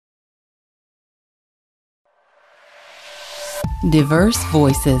Diverse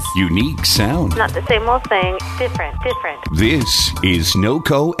voices. Unique sound. Not the same old thing. Different. This is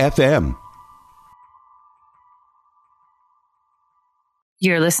NoCo FM.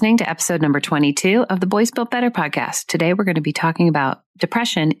 You're listening to episode number 22 of the Boys Built Better podcast. Today, we're going to be talking about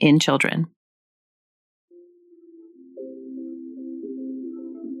depression in children.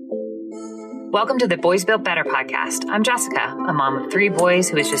 Welcome to the Boys Built Better podcast. I'm Jessica, a mom of 3 boys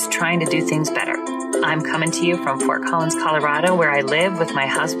who is just trying to do things better. I'm coming to you from Fort Collins, Colorado, where I live with my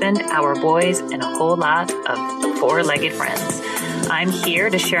husband, our boys, and a whole lot of 4-legged friends. I'm here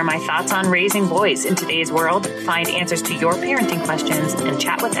to share my thoughts on raising boys in today's world, find answers to your parenting questions, and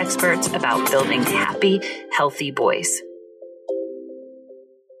chat with experts about building happy, healthy boys.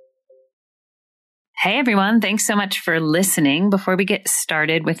 Hey everyone, thanks so much for listening. Before we get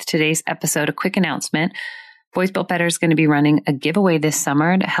started with today's episode, a quick announcement. Boys Built Better is going to be running a giveaway this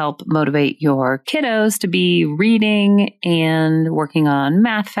summer to help motivate your kiddos to be reading and working on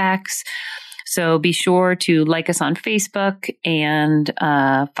math facts. So be sure to like us on Facebook and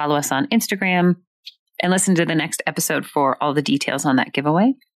follow us on Instagram and listen to the next episode for all the details on that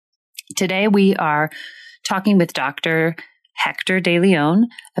giveaway. Today we are talking with Dr. Hector De Leon,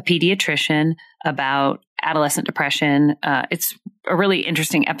 a pediatrician, about adolescent depression. It's a really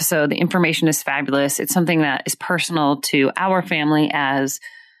interesting episode. The information is fabulous. It's something that is personal to our family as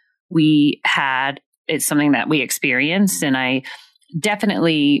it's something that we experienced. And I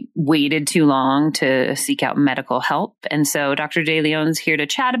definitely waited too long to seek out medical help. And so Dr. De Leon's here to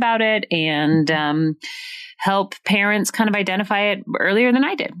chat about it and help parents kind of identify it earlier than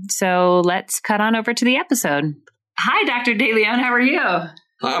I did. So let's cut on over to the episode. Hi, Dr. De Leon. How are you?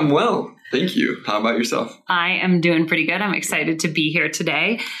 I'm well. Thank you. How about yourself? I am doing pretty good. I'm excited to be here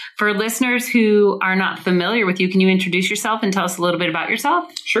today. For listeners who are not familiar with you, can you introduce yourself and tell us a little bit about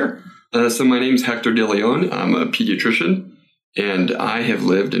yourself? Sure. So my name's Hector De Leon. I'm a pediatrician, and I have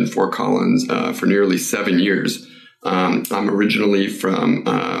lived in Fort Collins for nearly 7 years. I'm originally from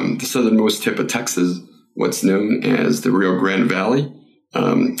the southernmost tip of Texas, what's known as the Rio Grande Valley.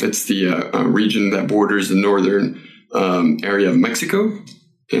 It's the region that borders the northern area of Mexico.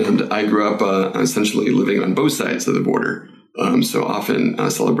 And I grew up essentially living on both sides of the border. So often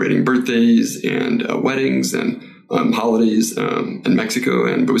celebrating birthdays and weddings and holidays in Mexico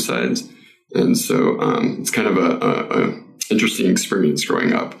and both sides. And so it's kind of a interesting experience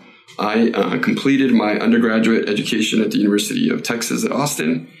growing up. I completed my undergraduate education at the University of Texas at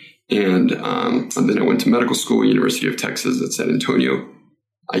Austin. And then I went to medical school, University of Texas at San Antonio.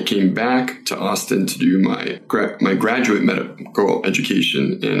 I came back to Austin to do my graduate medical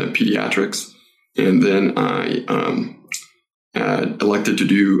education in pediatrics. And then I elected to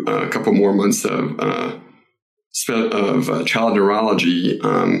do a couple more months of child neurology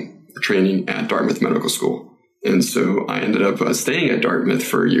training at Dartmouth Medical School. And so I ended up staying at Dartmouth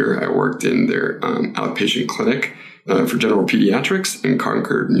for a year. I worked in their outpatient clinic for general pediatrics in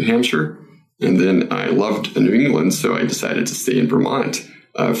Concord, New Hampshire. And then I loved New England, so I decided to stay in Vermont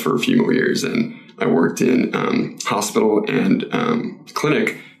for a few more years. And I worked in hospital and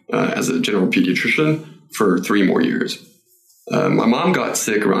clinic as a general pediatrician for 3 more years. My mom got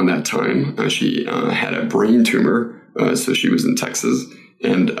sick around that time. She had a brain tumor, so she was in Texas.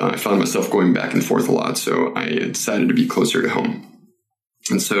 And I found myself going back and forth a lot, so I decided to be closer to home.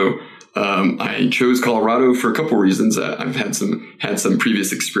 And so I chose Colorado for a couple reasons. I've had some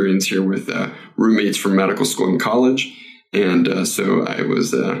previous experience here with roommates from medical school and college. And so I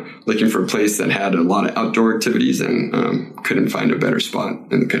was looking for a place that had a lot of outdoor activities and couldn't find a better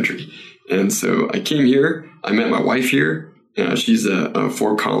spot in the country. And so I came here. I met my wife here. She's a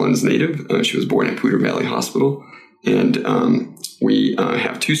Fort Collins native. She was born at Poudre Valley Hospital. And we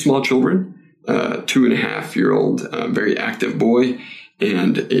have 2 small children, 2.5-year-old very active boy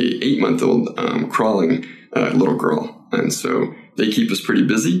and a 8-month-old crawling little girl. And so they keep us pretty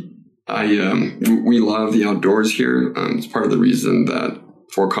busy. We love the outdoors here. It's part of the reason that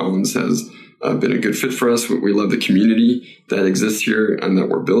Fort Collins has been a good fit for us. We love the community that exists here and that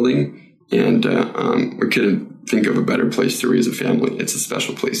we're building. And we couldn't think of a better place to raise a family. It's a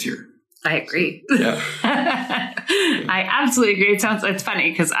special place here. I agree. Yeah. I absolutely agree. It's funny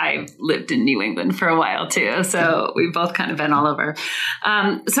because I lived in New England for a while too. So we've both kind of been all over.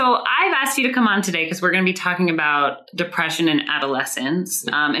 So I've asked you to come on today because we're going to be talking about depression in adolescence.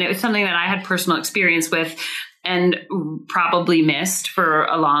 And it was something that I had personal experience with and probably missed for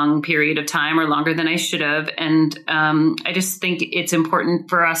a long period of time or longer than I should have. And I just think it's important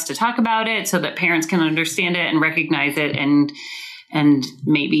for us to talk about it so that parents can understand it and recognize it and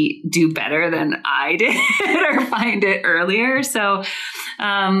maybe do better than I did or find it earlier. So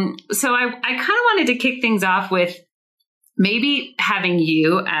I kind of wanted to kick things off with maybe having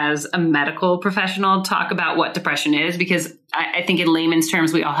you as a medical professional talk about what depression is, because I think in layman's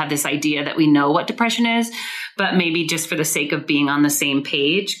terms, we all have this idea that we know what depression is, but maybe just for the sake of being on the same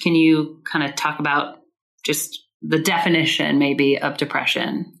page, can you kind of talk about just the definition maybe of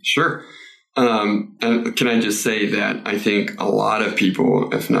depression? Sure. And can I just say that I think a lot of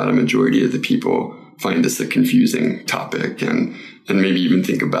people, if not a majority of the people, find this a confusing topic and maybe even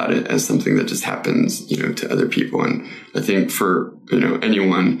think about it as something that just happens, to other people. And I think for,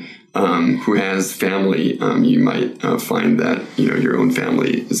 anyone who has family, you might find that, your own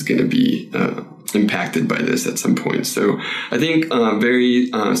family is going to be impacted by this at some point. So I think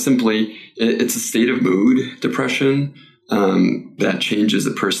very simply, it's a state of mood, depression, that changes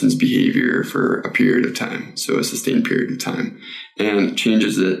a person's behavior for a period of time, so a sustained period of time, and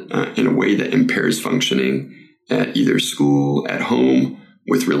changes it in a way that impairs functioning at either school, at home,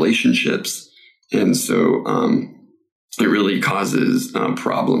 with relationships. And so it really causes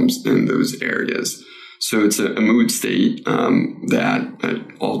problems in those areas. So it's a mood state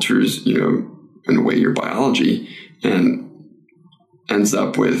that alters, in a way, your biology and ends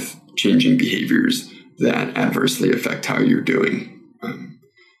up with changing behaviors that adversely affect how you're doing.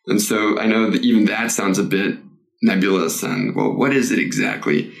 And so I know that even that sounds a bit nebulous and, well, what is it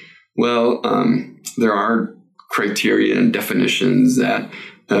exactly? Well, there are criteria and definitions that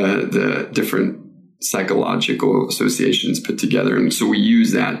the different psychological associations put together. And so we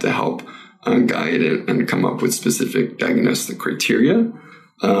use that to help guide it and come up with specific diagnostic criteria.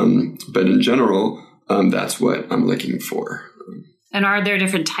 But in general, that's what I'm looking for. And are there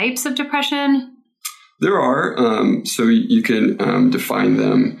different types of depression? There are. So you can define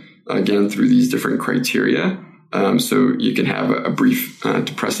them, again, through these different criteria. So you can have a brief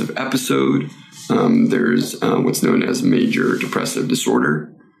depressive episode. There's what's known as major depressive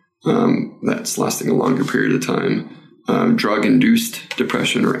disorder. That's lasting a longer period of time. Drug-induced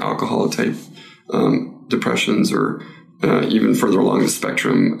depression or alcohol-type depressions, or even further along the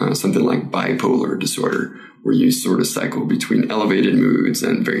spectrum, something like bipolar disorder, where you sort of cycle between elevated moods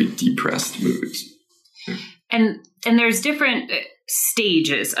and very depressed moods. And there's different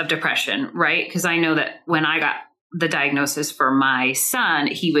stages of depression, right? Because I know that when I got the diagnosis for my son,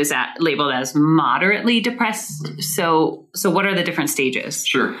 he was labeled as moderately depressed. So what are the different stages?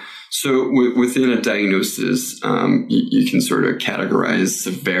 Sure. So within a diagnosis, you can sort of categorize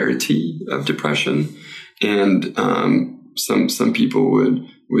severity of depression. And some people would,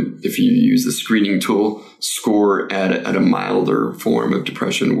 if you use the screening tool, score at a milder form of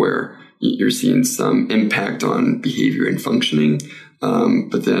depression where you're seeing some impact on behavior and functioning.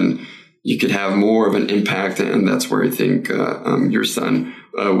 But then you could have more of an impact, and that's where I think your son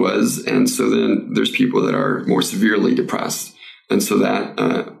was. And so then there's people that are more severely depressed. And so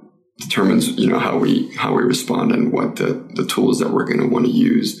that determines, how we respond and what the tools that we're going to want to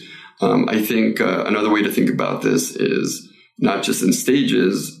use. I think another way to think about this is not just in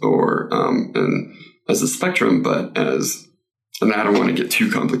stages or and as a spectrum, but as, and I don't want to get too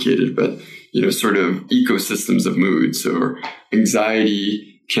complicated, but, sort of ecosystems of mood. So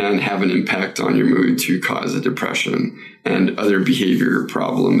anxiety can have an impact on your mood to cause a depression, and other behavior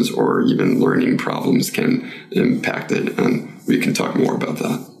problems or even learning problems can impact it. And we can talk more about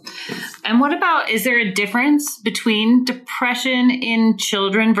that. And what about, is there a difference between depression in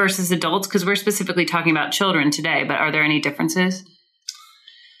children versus adults? Because we're specifically talking about children today, but are there any differences?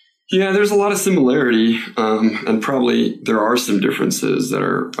 Yeah, there's a lot of similarity, and probably there are some differences that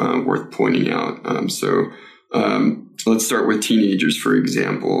are worth pointing out. So let's start with teenagers, for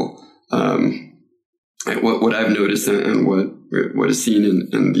example. What I've noticed and what is seen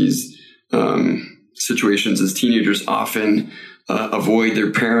in these situations is teenagers often avoid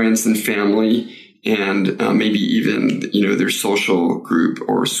their parents and family, and maybe even their social group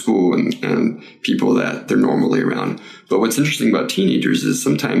or school and people that they're normally around. But what's interesting about teenagers is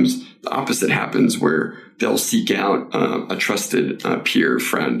sometimes the opposite happens, where they'll seek out a trusted peer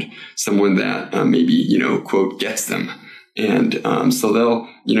friend, someone that maybe quote gets them, and so they'll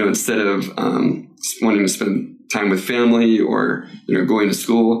instead of wanting to spend time with family or going to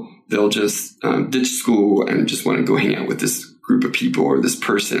school, they'll just ditch school and just want to go hang out with this group of people or this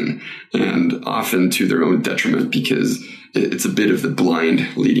person, and often to their own detriment, because it's a bit of the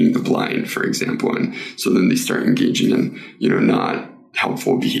blind leading the blind, for example. And so then they start engaging in, not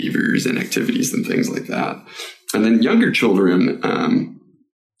helpful behaviors and activities and things like that. And then younger children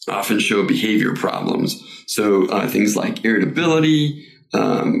often show behavior problems. So things like irritability,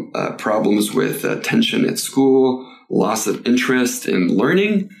 problems with attention at school, loss of interest in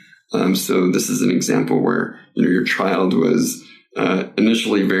learning. So this is an example where your child was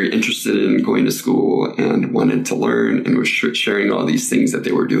initially very interested in going to school and wanted to learn and was sharing all these things that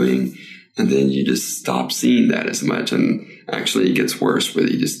they were doing. And then you just stop seeing that as much. And actually it gets worse where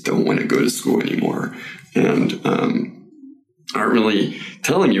you just don't want to go to school anymore. And aren't really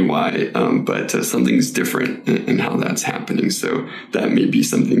telling you why, but something's different in how that's happening. So that may be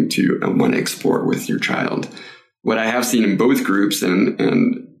something to want to explore with your child. What I have seen in both groups,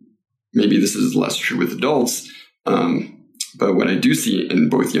 and maybe this is less true with adults, but what I do see in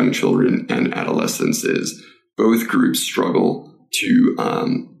both young children and adolescents is both groups struggle to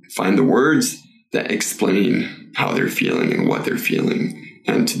find the words that explain how they're feeling and what they're feeling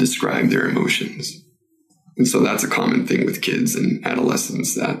and to describe their emotions. And so that's a common thing with kids and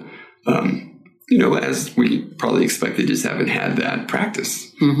adolescents that, as we probably expect, they just haven't had that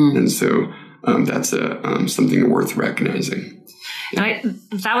practice. Mm-hmm. And so that's something worth recognizing. And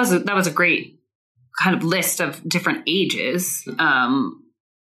that was a great kind of list of different ages,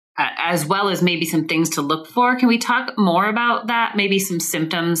 as well as maybe some things to look for. Can we talk more about that? Maybe some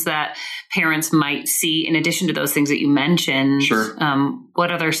symptoms that parents might see in addition to those things that you mentioned. Sure.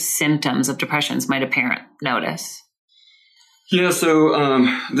 What other symptoms of depressions might a parent notice? Yeah, so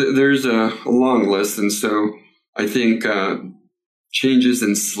there's a long list. And so I think changes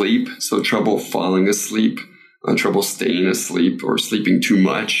in sleep, so trouble falling asleep, trouble staying asleep or sleeping too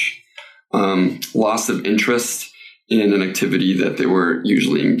much, loss of interest in an activity that they were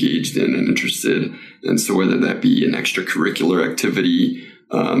usually engaged in and interested. And so whether that be an extracurricular activity,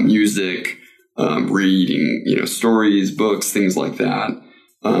 music, reading, stories, books, things like that.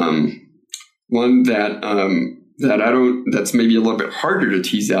 One that's maybe a little bit harder to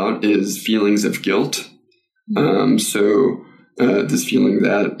tease out is feelings of guilt. So this feeling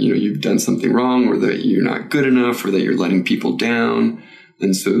that, you've done something wrong or that you're not good enough or that you're letting people down.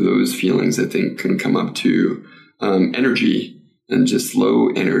 And so those feelings, I think, can come up to energy and just low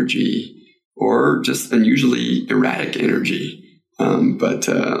energy or just unusually erratic energy. But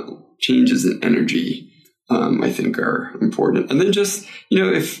changes in energy, I think, are important. And then just,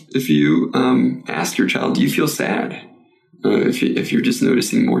 if you ask your child, do you feel sad? If you're just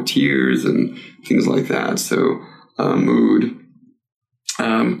noticing more tears and things like that. So mood.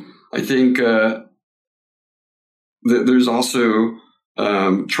 I think there's also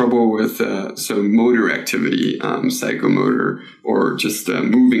trouble with motor activity, psychomotor, or just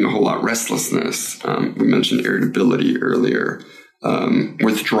moving a whole lot, restlessness. We mentioned irritability earlier.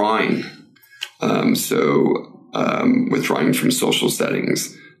 Withdrawing. Withdrawing from social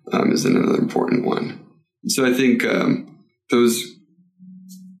settings is another important one. So I think those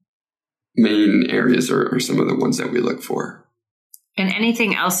main areas are some of the ones that we look for. And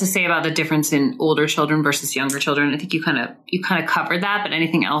anything else to say about the difference in older children versus younger children? I think you kind of covered that, but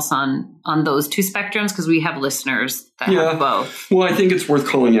anything else on those two spectrums? Because we have listeners that have both. Well, I think it's worth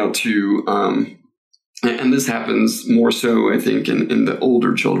calling out too, and this happens more so, I think, in the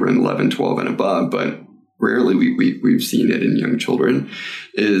older children, 11, 12 and above, but rarely we've seen it in young children,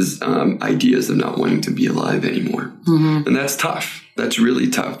 is ideas of not wanting to be alive anymore. Mm-hmm. And that's tough. That's really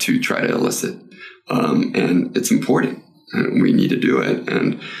tough to try to elicit. And it's important. And we need to do it.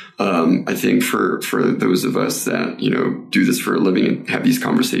 And I think for those of us that, do this for a living and have these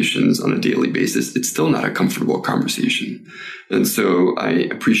conversations on a daily basis, it's still not a comfortable conversation. And so I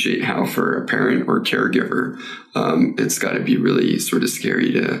appreciate how for a parent or caregiver, it's got to be really sort of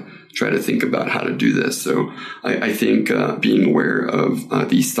scary to try to think about how to do this. So I think being aware of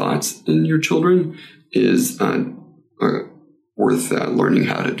these thoughts in your children is worth learning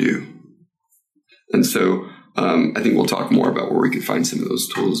how to do. And so I think we'll talk more about where we can find some of those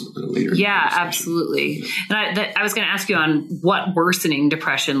tools later. Yeah, absolutely. And I was going to ask you on what worsening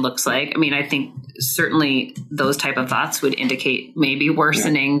depression looks like. I mean, I think certainly those type of thoughts would indicate maybe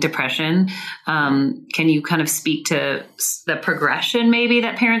worsening depression. Can you kind of speak to the progression maybe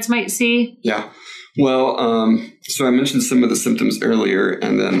that parents might see? Yeah. Well, so I mentioned some of the symptoms earlier,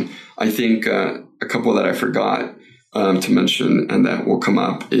 and then I think a couple that I forgot to mention, and that will come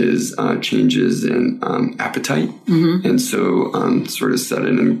up, is changes in appetite. Mm-hmm. And so sort of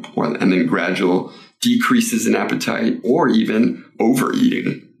sudden and then gradual decreases in appetite or even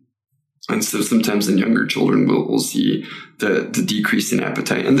overeating. And so sometimes in younger children, we'll see the decrease in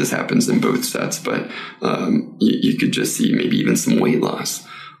appetite. And this happens in both sets, but you could just see maybe even some weight loss.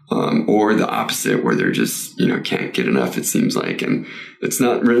 Or the opposite, where they're just, can't get enough, it seems like. And it's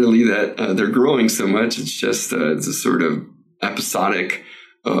not really that they're growing so much. It's just it's a sort of episodic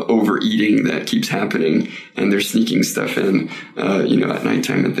overeating that keeps happening. And they're sneaking stuff in, at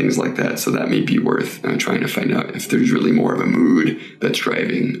nighttime and things like that. So that may be worth trying to find out if there's really more of a mood that's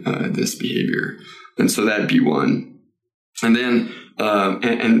driving this behavior. And so that'd be one. And then,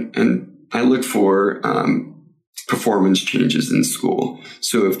 and I look for performance changes in school.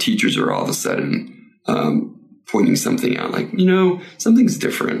 So if teachers are all of a sudden pointing something out, like, something's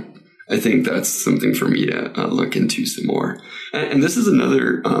different, I think that's something for me to look into some more. And this is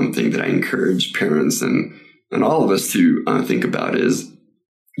another thing that I encourage parents and all of us to think about, is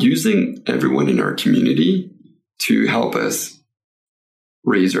using everyone in our community to help us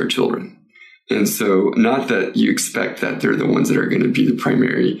raise our children. And so, not that you expect that they're the ones that are going to be the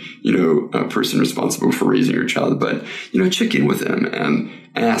primary, person responsible for raising your child, but, check in with them and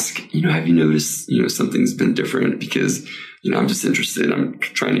ask, have you noticed, something's been different? Because, I'm just interested. I'm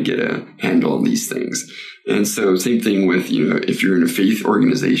trying to get a handle on these things. And so, same thing with, if you're in a faith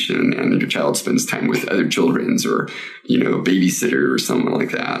organization and your child spends time with other children's or, babysitter or someone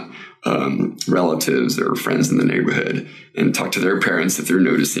like that, relatives or friends in the neighborhood, and talk to their parents if they're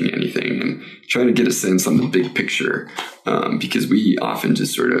noticing anything, and trying to get a sense on the big picture, because we often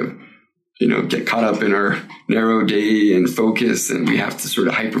just sort of, get caught up in our narrow day and focus, and we have to sort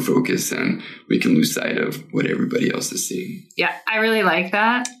of hyper focus, and we can lose sight of what everybody else is seeing. Yeah, I really like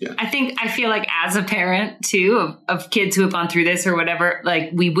that. Yeah. I feel like as a parent too of kids who have gone through this or whatever,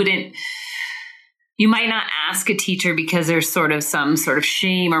 like you might not ask a teacher because there's sort of some sort of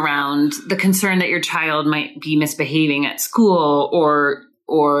shame around the concern that your child might be misbehaving at school,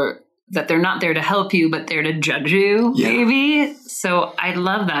 or that they're not there to help you, but there to judge you, maybe. So I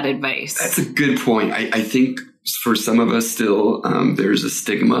love that advice. That's a good point. I think for some of us still, there's a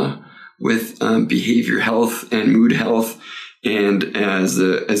stigma with behavior health and mood health. And as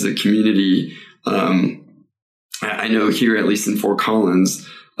a community, I know here, at least in Fort Collins,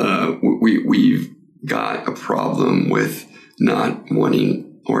 we've got a problem with not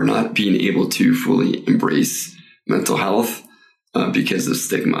wanting or not being able to fully embrace mental health because of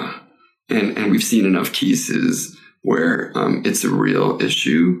stigma. And we've seen enough cases where it's a real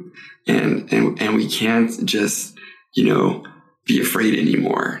issue, and we can't just, be afraid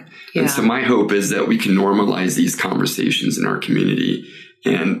anymore. Yeah. And so my hope is that we can normalize these conversations in our community,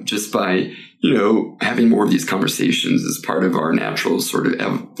 and just by, having more of these conversations as part of our natural sort of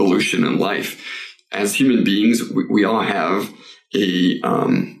evolution in life. As human beings, we all have a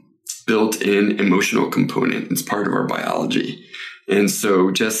built-in emotional component. It's part of our biology. And so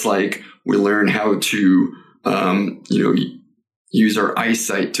just like we learn how to, use our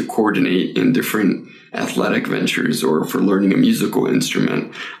eyesight to coordinate in different athletic ventures, or for learning a musical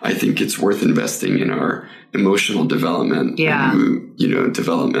instrument, I think it's worth investing in our emotional development, and mood,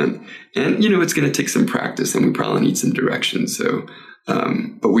 development. And, it's going to take some practice, and we probably need some direction. So,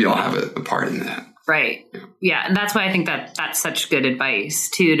 but we all have a part in that. Right. Yeah. And that's why I think that that's such good advice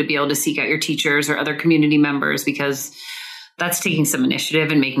too, to be able to seek out your teachers or other community members, because that's taking some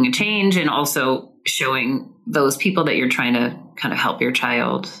initiative and making a change, and also showing those people that you're trying to kind of help your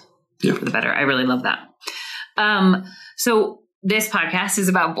child for the better. I really love that. So this podcast is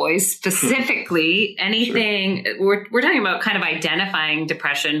about boys specifically. Anything, sure. We're talking about kind of identifying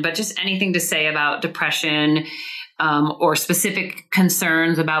depression, but just anything to say about depression, or specific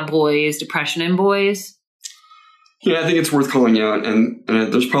concerns about boys, depression in boys? Yeah, I think it's worth calling out. And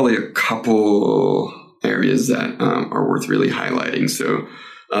there's probably a couple areas that are worth really highlighting. So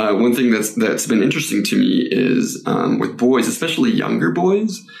one thing that's been interesting to me is with boys, especially younger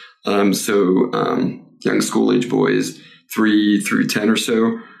boys. Young school age boys, 3 through 10 or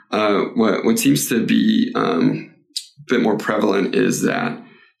so. What seems to be a bit more prevalent is that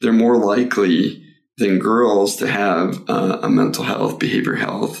they're more likely than girls to have a mental health, behavior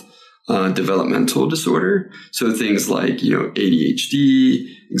health, developmental disorder. So things like, ADHD,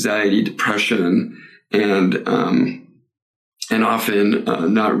 anxiety, depression, and often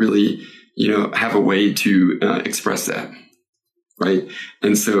not really, have a way to express that. Right.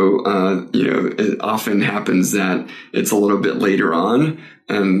 And so, it often happens that it's a little bit later on,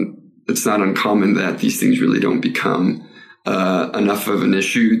 and it's not uncommon that these things really don't become enough of an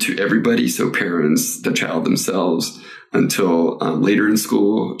issue to everybody. So parents, the child themselves, until later in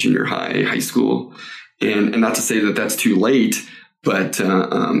school, junior high, high school. And not to say that that's too late, but,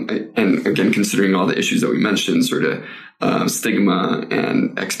 and again, considering all the issues that we mentioned, sort of stigma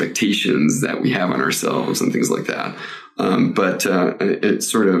and expectations that we have on ourselves and things like that. But it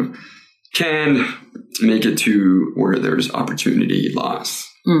sort of can make it to where there's opportunity loss,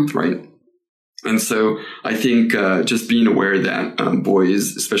 right? And so I think just being aware that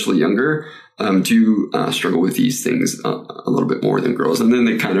boys, especially younger, do struggle with these things a little bit more than girls. And then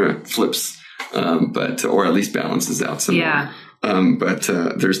it kind of flips, or at least balances out some more. But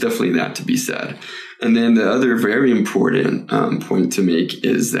there's definitely that to be said. And then the other very important point to make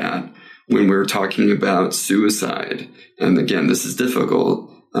is that when we're talking about suicide, and again, this is difficult,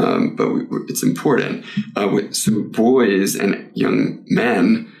 but it's important. So boys and young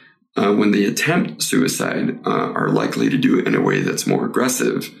men, when they attempt suicide, are likely to do it in a way that's more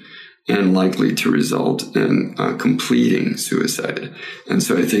aggressive and likely to result in completing suicide. And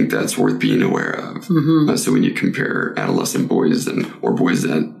so I think that's worth being aware of. So when you compare adolescent boys or boys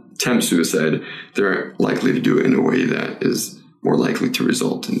that attempt suicide, they're likely to do it in a way that is more likely to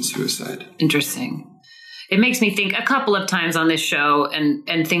result in suicide. Interesting. It makes me think a couple of times on this show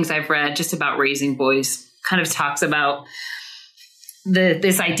and things I've read just about raising boys kind of talks about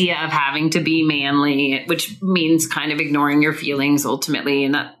this idea of having to be manly, which means kind of ignoring your feelings ultimately.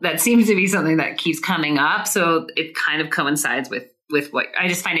 And that seems to be something that keeps coming up. So it kind of coincides with what I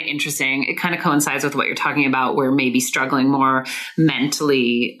just find it interesting. It kind of coincides with what you're talking about, where maybe struggling more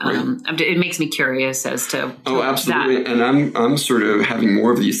mentally. Right. It makes me curious as to oh, absolutely. That. And I'm sort of having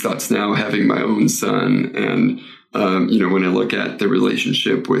more of these thoughts now, having my own son, and when I look at the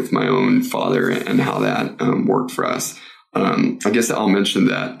relationship with my own father and how that worked for us. I guess I'll mention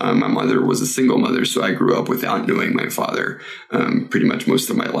that my mother was a single mother, so I grew up without knowing my father pretty much most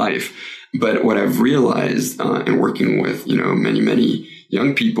of my life. But what I've realized in working with, many, many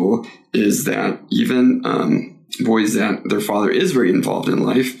young people is that even boys that their father is very involved in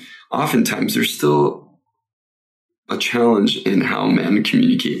life, oftentimes there's still a challenge in how men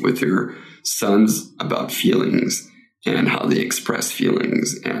communicate with their sons about feelings and how they express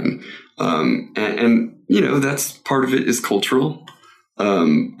feelings. And that's part of it is cultural.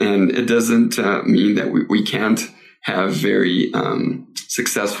 And it doesn't mean that we can't have very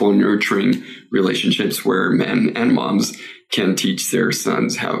successful, nurturing relationships where men and moms can teach their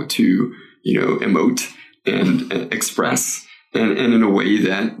sons how to, emote and express, and in a way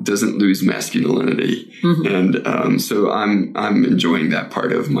that doesn't lose masculinity. And so I'm enjoying that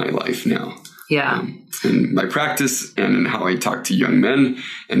part of my life now. Yeah. In my practice and in how I talk to young men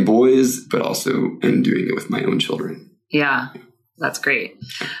and boys, but also in doing it with my own children. Yeah, that's great.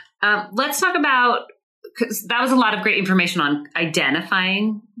 Let's talk about, because that was a lot of great information on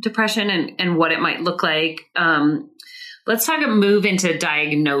identifying depression and what it might look like. Let's move into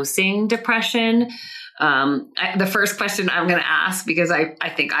diagnosing depression. The first question I'm going to ask, because I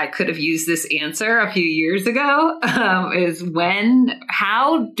think I could have used this answer a few years ago, is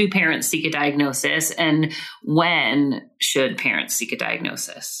how do parents seek a diagnosis, and when should parents seek a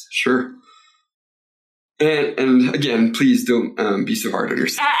diagnosis? Sure. And again, please don't be so hard on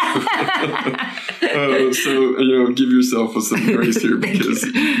yourself. So, give yourself some grace here, because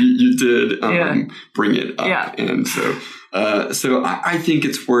you did bring it up. Yeah. And so I think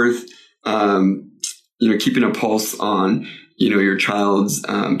it's worth, keeping a pulse on, your child's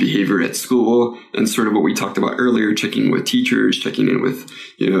behavior at school, and sort of what we talked about earlier, checking with teachers, checking in with,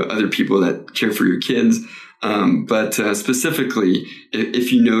 other people that care for your kids. But specifically,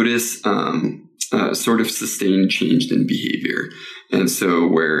 if you notice sort of sustained change in behavior, and so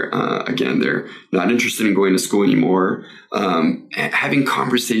where, again, they're not interested in going to school anymore, having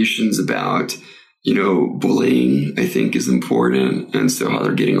conversations about, bullying, I think, is important. And so how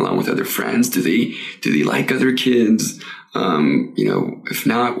they're getting along with other friends. Do they like other kids? If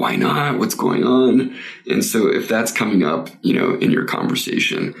not, why not? What's going on? And so if that's coming up, in your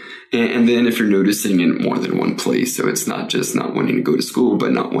conversation, and then if you're noticing in more than one place, so it's not just not wanting to go to school,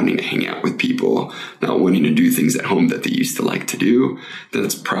 but not wanting to hang out with people, not wanting to do things at home that they used to like to do, then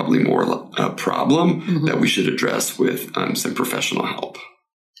it's probably more a problem that we should address with some professional help.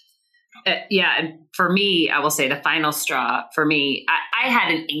 And for me, I will say the final straw for me, I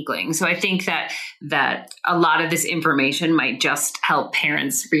had an inkling. So I think that a lot of this information might just help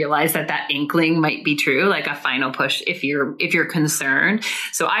parents realize that inkling might be true, like a final push if you're concerned.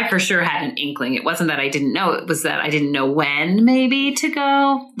 So I for sure had an inkling. It wasn't that I didn't know, it was that I didn't know when maybe to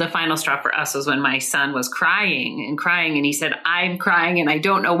go. The final straw for us was when my son was crying, and he said, "I'm crying and I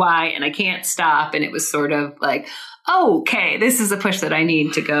don't know why and I can't stop." And it was sort of like, okay, this is a push that I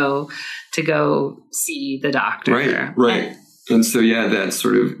need to go see the doctor. Right. And so, that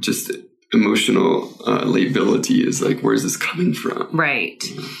sort of just emotional lability is like, where's this coming from? Right.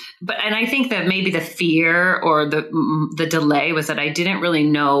 And I think that maybe the fear or the delay was that I didn't really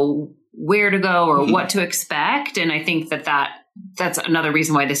know where to go or what to expect. And I think that's another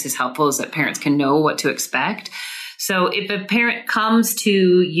reason why this is helpful, is that parents can know what to expect. So if a parent comes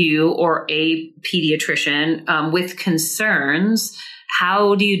to you or a pediatrician with concerns,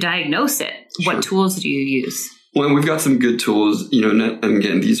 how do you diagnose it? Sure. What tools do you use? Well, we've got some good tools, and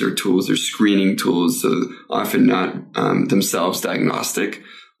again, these are tools, they're screening tools, so often not themselves diagnostic.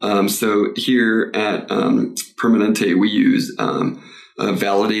 So here at Permanente, we use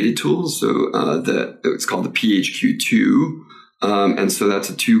validated tools. So it's called the PHQ-2. And so that's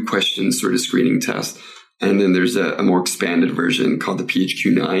a 2-question sort of screening test. And then there's a more expanded version called the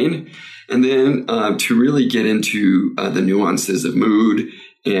PHQ-9. And then to really get into the nuances of mood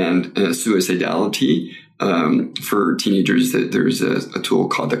and suicidality for teenagers, there's a tool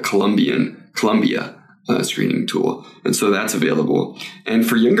called the Columbia screening tool. And so that's available. And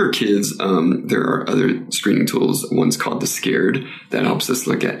for younger kids, there are other screening tools. One's called the Scared that helps us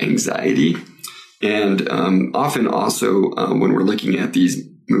look at anxiety. And often also when we're looking at these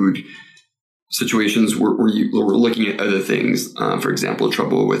mood situations, we're looking at other things. For example,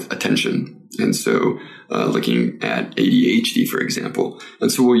 trouble with attention. And so looking at ADHD, for example.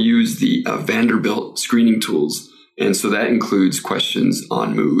 And so we'll use the Vanderbilt screening tools. And so that includes questions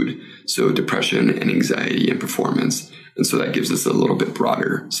on mood, so depression and anxiety and performance. And so that gives us a little bit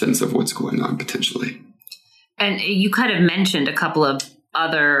broader sense of what's going on potentially. And you kind of mentioned a couple of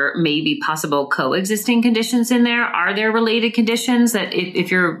other maybe possible coexisting conditions in there. Are there related conditions that if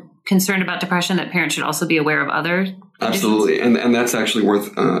you're concerned about depression, that parents should also be aware of other conditions? Absolutely. And that's actually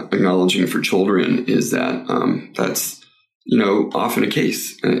worth acknowledging for children is that that's often a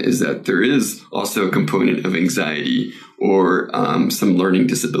case is that there is also a component of anxiety or some learning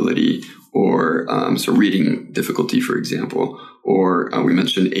disability or so reading difficulty, for example, or we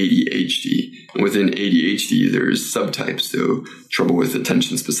mentioned ADHD. And within ADHD, there's subtypes. So trouble with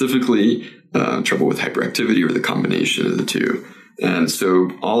attention specifically, trouble with hyperactivity, or the combination of the two. And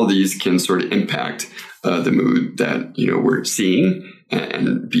so all of these can sort of impact the mood that we're seeing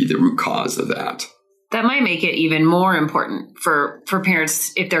and be the root cause of that. That might make it even more important for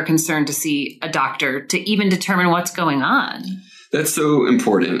parents if they're concerned to see a doctor to even determine what's going on. That's so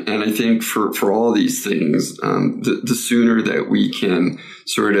important. And I think for all these things, the sooner that we can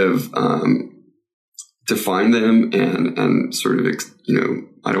sort of define them and sort of,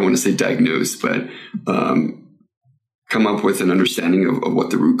 I don't want to say diagnose, but come up with an understanding of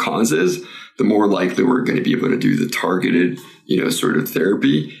what the root cause is, the more likely we're going to be able to do the targeted, sort of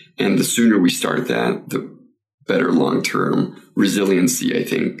therapy. And the sooner we start that, the better long-term resiliency, I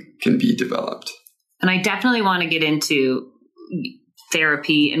think, can be developed. And I definitely want to get into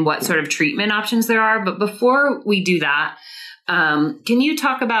therapy and what sort of treatment options there are. But before we do that, can you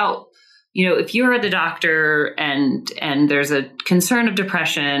talk about, if you're at the doctor and there's a concern of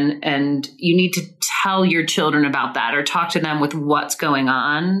depression and you need to tell your children about that or talk to them with what's going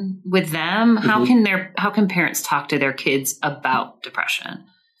on with them, mm-hmm. how can parents talk to their kids about depression?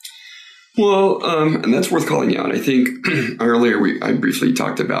 Well, and that's worth calling out. I think earlier I briefly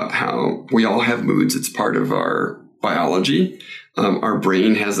talked about how we all have moods. It's part of our biology. Our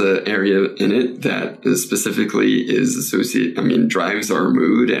brain has an area in it that specifically drives our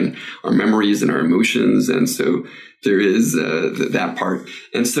mood and our memories and our emotions. And so there is that part.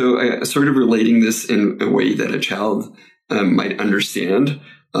 And so sort of relating this in a way that a child might understand.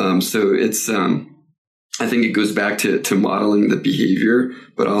 So it's, I think it goes back to modeling the behavior,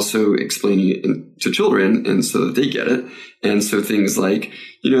 but also explaining it to children and so that they get it. And so things like,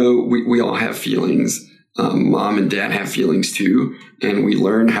 we all have feelings. Mom and dad have feelings too, and we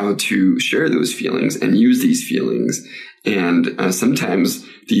learn how to share those feelings and use these feelings. And sometimes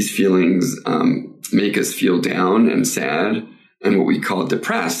these feelings make us feel down and sad and what we call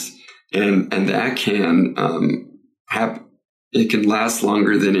depressed. And that can it can last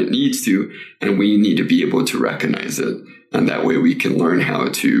longer than it needs to, and we need to be able to recognize it. And that way we can learn how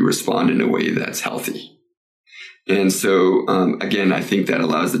to respond in a way that's healthy. And so, again, I think that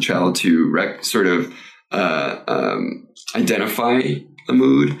allows the child to identify a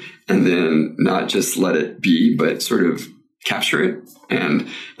mood and then not just let it be, but sort of capture it and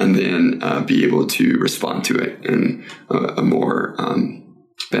then be able to respond to it in a more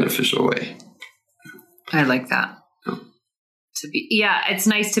beneficial way. I like that. It's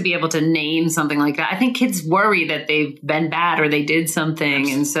nice to be able to name something like that. I think kids worry that they've been bad or they did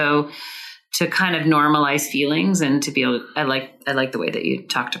something. And so to kind of normalize feelings and to be able, I like the way that you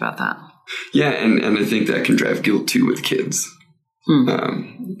talked about that. Yeah. And I think that can drive guilt too with kids.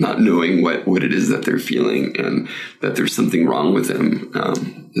 Not knowing what it is that they're feeling and that there's something wrong with them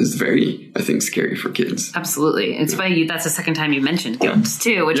is very, I think, scary for kids. Absolutely. It's funny, that's the second time you mentioned guilt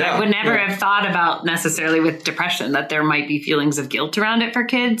too, which I would never have thought about necessarily with depression, that there might be feelings of guilt around it for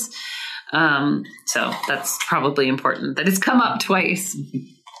kids. So that's probably important that it's come up twice.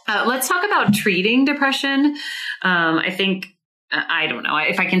 Let's talk about treating depression. I think, I don't know,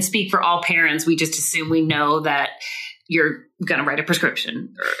 if I can speak for all parents, we just assume we know that you're going to write a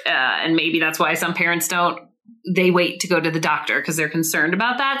prescription. And maybe that's why some parents don't they wait to go to the doctor because they're concerned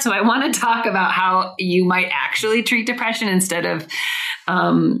about that. So I want to talk about how you might actually treat depression instead of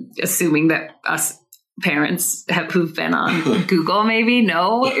assuming that us parents who've been on Google maybe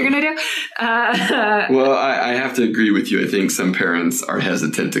know what you're going to do. Well, I have to agree with you. I think some parents are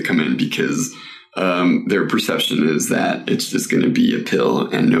hesitant to come in because their perception is that it's just going to be a pill,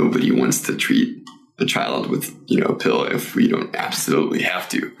 and nobody wants to treat a child with, a pill if we don't absolutely have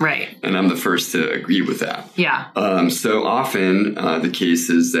to. Right. And I'm the first to agree with that. Yeah. So often the case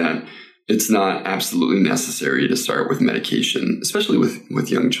is that it's not absolutely necessary to start with medication, especially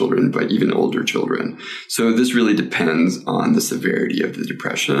with young children, but even older children. So this really depends on the severity of the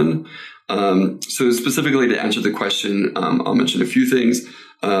depression. So specifically to answer the question, I'll mention a few things.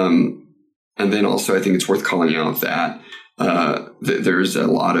 And then also I think it's worth calling out that there's a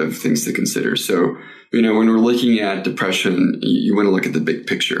lot of things to consider. So, when we're looking at depression, you want to look at the big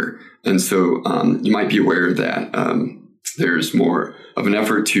picture. And so you might be aware that there's more of an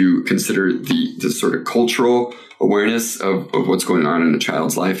effort to consider the sort of cultural awareness of what's going on in a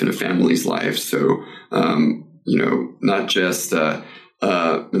child's life and a family's life. So, not just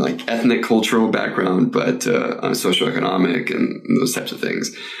like ethnic cultural background, but socioeconomic and those types of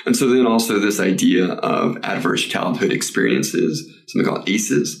things. And so then also this idea of adverse childhood experiences, something called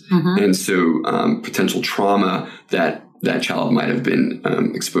ACEs. Mm-hmm. And so potential trauma that child might have been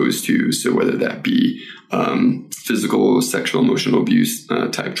exposed to. So whether that be physical, sexual, emotional abuse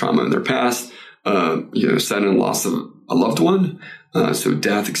type trauma in their past, sudden loss of a loved one. So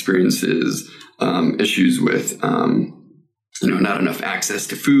death experiences, issues with not enough access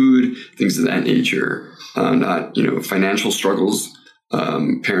to food, things of that nature, not, financial struggles,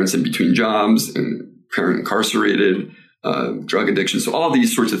 parents in between jobs and parent incarcerated, drug addiction. So all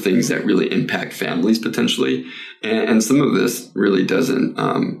these sorts of things that really impact families potentially. And some of this really doesn't,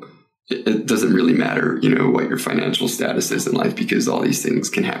 it doesn't really matter, what your financial status is in life, because all these things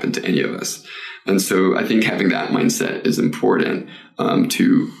can happen to any of us. And so I think having that mindset is important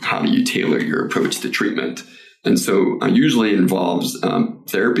to how do you tailor your approach to treatment. And so usually it involves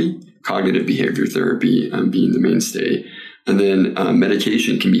therapy, cognitive behavior therapy being the mainstay. And then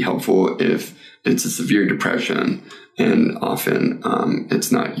medication can be helpful if it's a severe depression, and often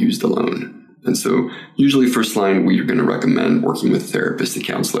it's not used alone. And so usually first line, we're going to recommend working with a therapist, a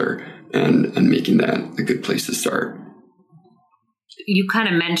counselor, and making that a good place to start. You kind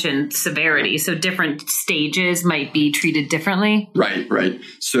of mentioned severity, so different stages might be treated differently. Right.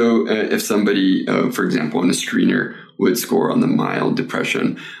 So if somebody, for example, in a screener would score on the mild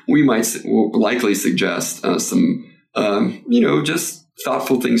depression, we will likely suggest some, just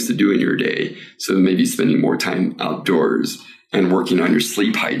thoughtful things to do in your day. So maybe spending more time outdoors and working on your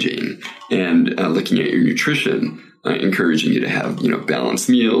sleep hygiene and looking at your nutrition, encouraging you to have, balanced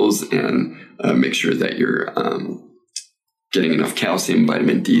meals and make sure that you're getting enough calcium,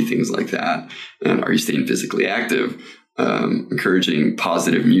 vitamin D, things like that. And are you staying physically active? Encouraging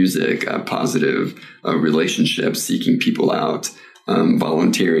positive music, positive relationships, seeking people out,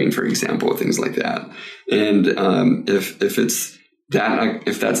 volunteering, for example, things like that. And if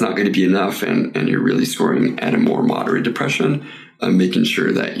that's not going to be enough, and you're really scoring at a more moderate depression, making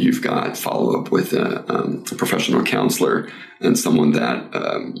sure that you've got follow-up with a professional counselor and someone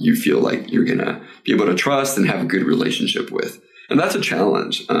that you feel like you're going to be able to trust and have a good relationship with. And that's a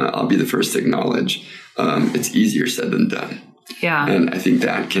challenge. I'll be the first to acknowledge it's easier said than done. Yeah. And I think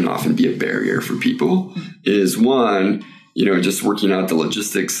that can often be a barrier for people is one, just working out the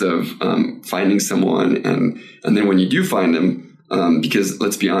logistics of finding someone. And then when you do find them, because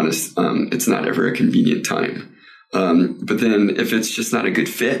let's be honest, it's not ever a convenient time. But then if it's just not a good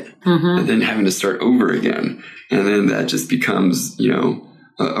fit, and then having to start over again, and then that just becomes,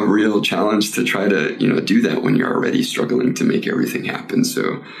 a real challenge to try to, do that when you're already struggling to make everything happen.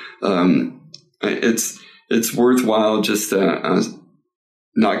 So, it's worthwhile just,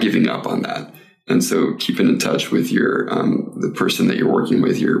 not giving up on that. And so keeping in touch with your, the person that you're working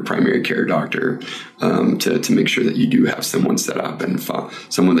with, your primary care doctor, to make sure that you do have someone set up and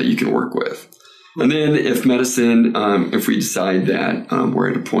someone that you can work with. And then if medicine, if we decide that we're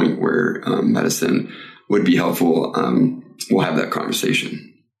at a point where medicine would be helpful, we'll have that conversation.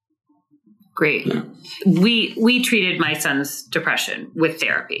 Great. Yeah. We treated my son's depression with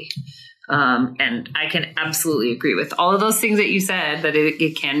therapy. And I can absolutely agree with all of those things that you said, that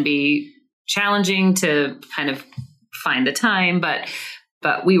it can be challenging to kind of find the time, but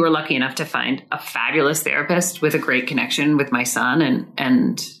we were lucky enough to find a fabulous therapist with a great connection with my son,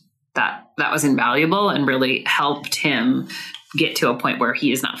 and that was invaluable and really helped him get to a point where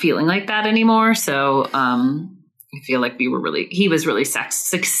he is not feeling like that anymore. So I feel like he was really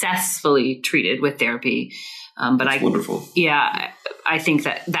successfully treated with therapy. But That's wonderful. Yeah, I think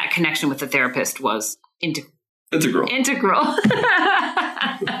that connection with the therapist was integral.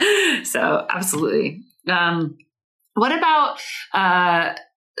 So absolutely. What about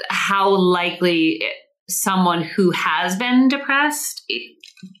how likely someone who has been depressed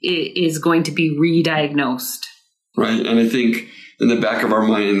is going to be re-diagnosed? Right. And I think in the back of our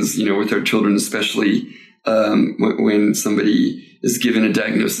minds, with our children, especially when somebody is given a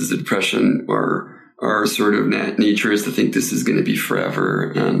diagnosis of depression, our sort of nature is to think this is going to be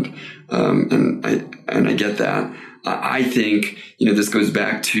forever. And I get that. I think, this goes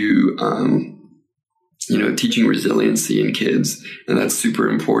back to, teaching resiliency in kids, and that's super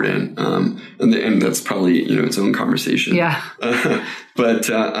important. And that's probably, its own conversation. Yeah. But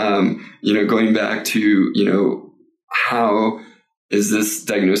going back to, how is this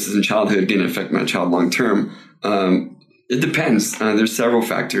diagnosis in childhood going to affect my child long term? It depends. There's several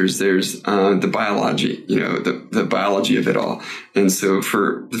factors. There's the biology, the biology of it all. And so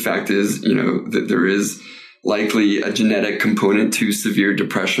the fact is, that there is likely a genetic component to severe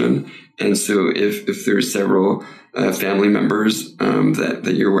depression. And so if there's several family members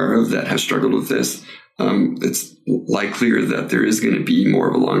that you're aware of that have struggled with this, it's likelier that there is going to be more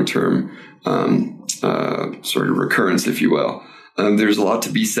of a long-term sort of recurrence, if you will. There's a lot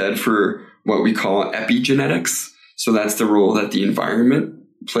to be said for what we call epigenetics. So that's the role that the environment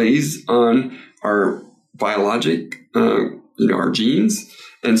plays on our biologic, our genes.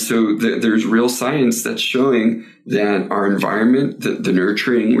 And so there's real science that's showing that our environment, the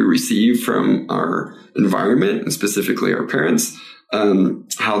nurturing we receive from our environment, and specifically our parents,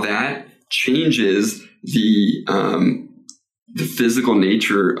 how that changes the physical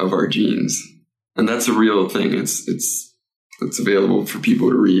nature of our genes. And that's a real thing. It's available for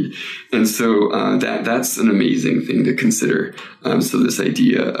people to read. And so that's an amazing thing to consider. So this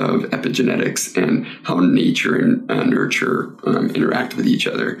idea of epigenetics and how nature and nurture interact with each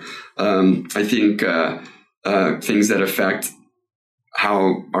other. I think things that affect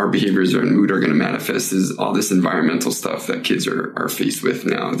how our behaviors and mood are going to manifest is all this environmental stuff that kids are faced with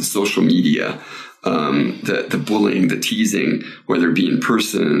now, the social media, the bullying, the teasing, whether it be in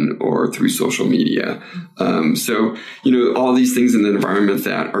person or through social media. So, all these things in the environment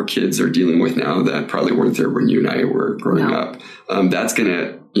that our kids are dealing with now that probably weren't there when you and I were growing up, that's going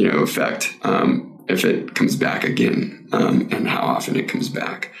to, affect if it comes back again, and how often it comes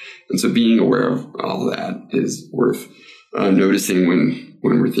back. And so being aware of all of that is worth noticing when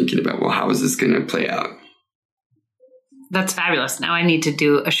we're thinking about, well, how is this going to play out? That's fabulous. Now I need to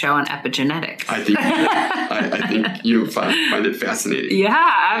do a show on epigenetics. I think you'll find it fascinating.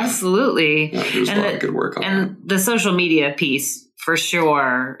 Yeah, absolutely. Yeah, there's a lot of good work on that. And the social media piece, for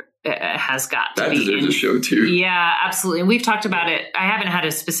sure, has got to be. That deserves a show, too. Yeah, absolutely. And we've talked about it. I haven't had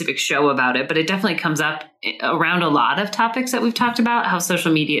a specific show about it, but it definitely comes up around a lot of topics that we've talked about, how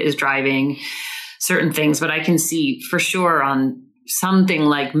social media is driving certain things. But I can see for sure on something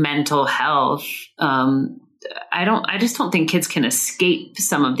like mental health, I just don't think kids can escape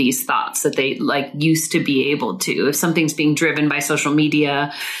some of these thoughts that they used to be able to. If something's being driven by social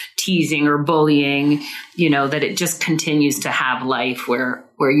media, teasing or bullying, that it just continues to have life where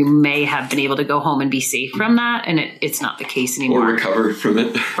you may have been able to go home and be safe from that. And it's not the case anymore. Or recover from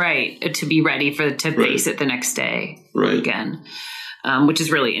it. Right. To be ready to face it the next day. Right. Again, which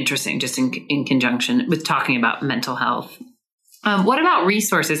is really interesting just in conjunction with talking about mental health. What about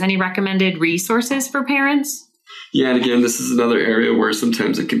resources? Any recommended resources for parents? Yeah, and again, this is another area where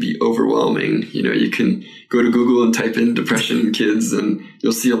sometimes it can be overwhelming. You can go to Google and type in depression in kids, and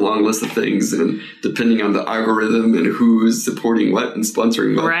you'll see a long list of things. And depending on the algorithm and who is supporting what and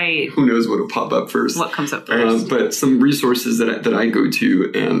sponsoring what, right, who knows what will pop up first. What comes up first. But some resources that I go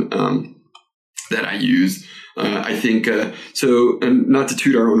to and that I use. I think, and not to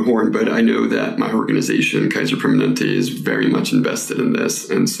toot our own horn, but I know that my organization, Kaiser Permanente, is very much invested in this.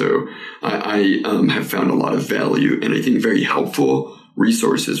 And so I have found a lot of value and I think very helpful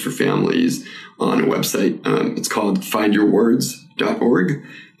resources for families on a website. It's called findyourwords.org.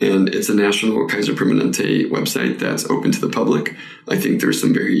 And it's a national Kaiser Permanente website that's open to the public. I think there's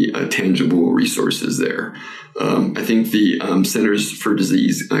some very tangible resources there. I think the Centers for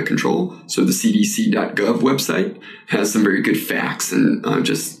Disease Control, so the CDC.gov website, has some very good facts and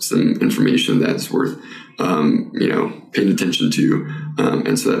just some information that's worth paying attention to.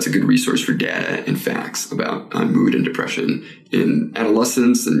 And so that's a good resource for data and facts about mood and depression in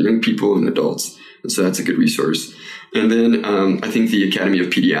adolescents and young people and adults. And so that's a good resource. And then I think the Academy of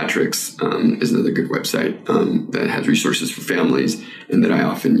Pediatrics is another good website that has resources for families and that I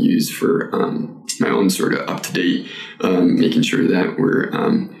often use for my own sort of up-to-date, making sure that we're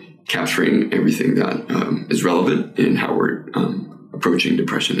capturing everything that is relevant in how we're approaching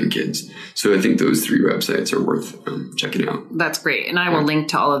depression in kids. So I think those 3 websites are worth checking out. That's great. And I will link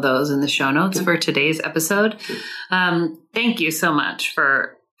to all of those in the show notes for today's episode. Thank you so much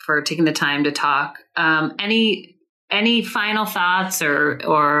for taking the time to talk. Any final thoughts or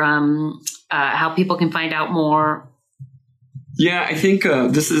how people can find out more? Yeah, I think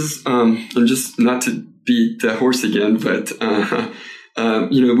this is, and just not to beat the horse again, but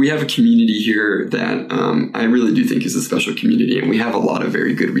we have a community here that I really do think is a special community, and we have a lot of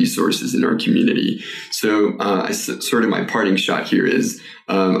very good resources in our community. So sort of my parting shot here is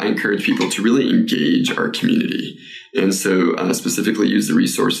I encourage people to really engage our community. And so specifically use the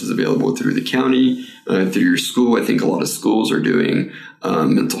resources available through the county, through your school. I think a lot of schools are doing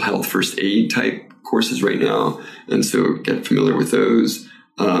mental health first aid type courses right now. And so get familiar with those.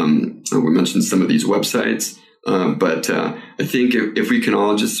 We mentioned some of these websites. But I think if we can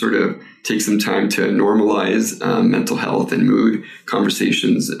all just sort of take some time to normalize mental health and mood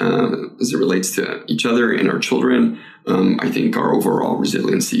conversations as it relates to each other and our children, I think our overall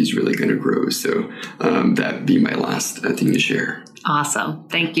resiliency is really going to grow. So that'd be my last thing to share. Awesome.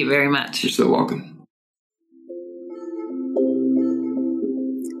 Thank you very much. You're so welcome.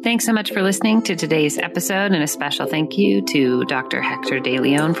 Thanks so much for listening to today's episode, and a special thank you to Dr. Hector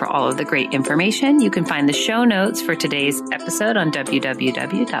DeLeon for all of the great information. You can find the show notes for today's episode on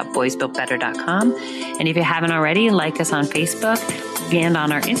www.boysbuiltbetter.com. And if you haven't already, like us on Facebook and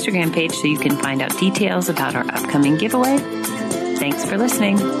on our Instagram page so you can find out details about our upcoming giveaway. Thanks for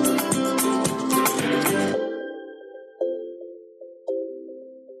listening.